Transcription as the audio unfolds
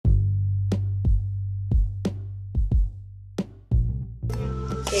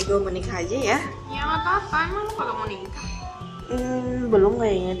gue menikah aja ya. Ya nggak apa-apa, emang lu kagak mau nikah? Belum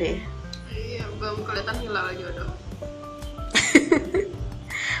kayaknya deh. Iya, belum kelihatan hilal jodoh.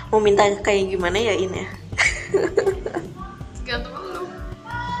 Mau minta kayak gimana ya In ya? Gantung lu.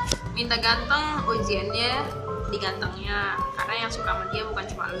 Minta ganteng, ujiannya di gantengnya. Karena yang suka sama dia bukan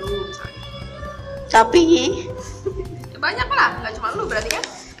cuma lu misalnya. Tapi Ya, banyak lah, nggak cuma lu berarti kan?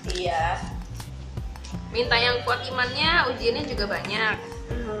 iya. Minta yang kuat imannya, ujiannya juga banyak.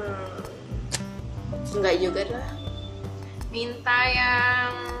 Enggak juga lah. Minta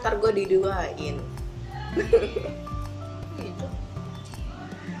yang Ntar gue diduain. gitu.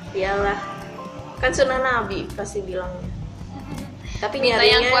 Iyalah. Kan sunnah Nabi pasti bilangnya. Tapi Minta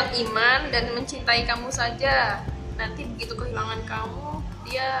yang nyarinya kuat iman dan mencintai kamu saja. Nanti begitu kehilangan kamu,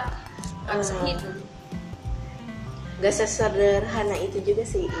 dia nggak bisa hidup. gak sesederhana itu juga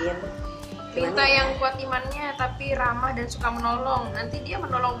sih In. Minta yang kuat imannya tapi ramah dan suka menolong. Nanti dia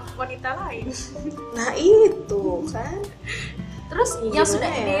menolong wanita lain. Nah itu kan. Terus Ya, yang gimana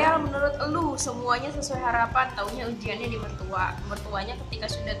sudah ya? ideal menurut elu, semuanya sesuai harapan. Taunya ujiannya di mertua. Mertuanya ketika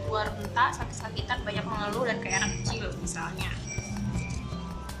sudah tua renta, sakit-sakitan, banyak mengeluh dan kayak anak kecil misalnya.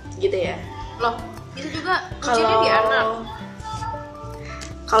 Gitu ya. Loh, itu juga ujiannya di anak.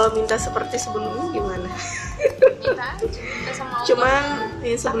 Kalau minta seperti sebelumnya gimana? Minta aja, minta sama Allah. Cuman Tapi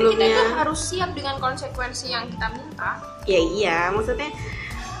ya kita sebelumnya tuh harus siap dengan konsekuensi yang kita minta. ya iya, maksudnya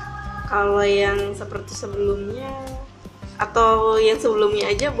kalau yang seperti sebelumnya atau yang sebelumnya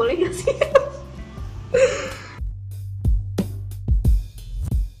aja boleh gak sih?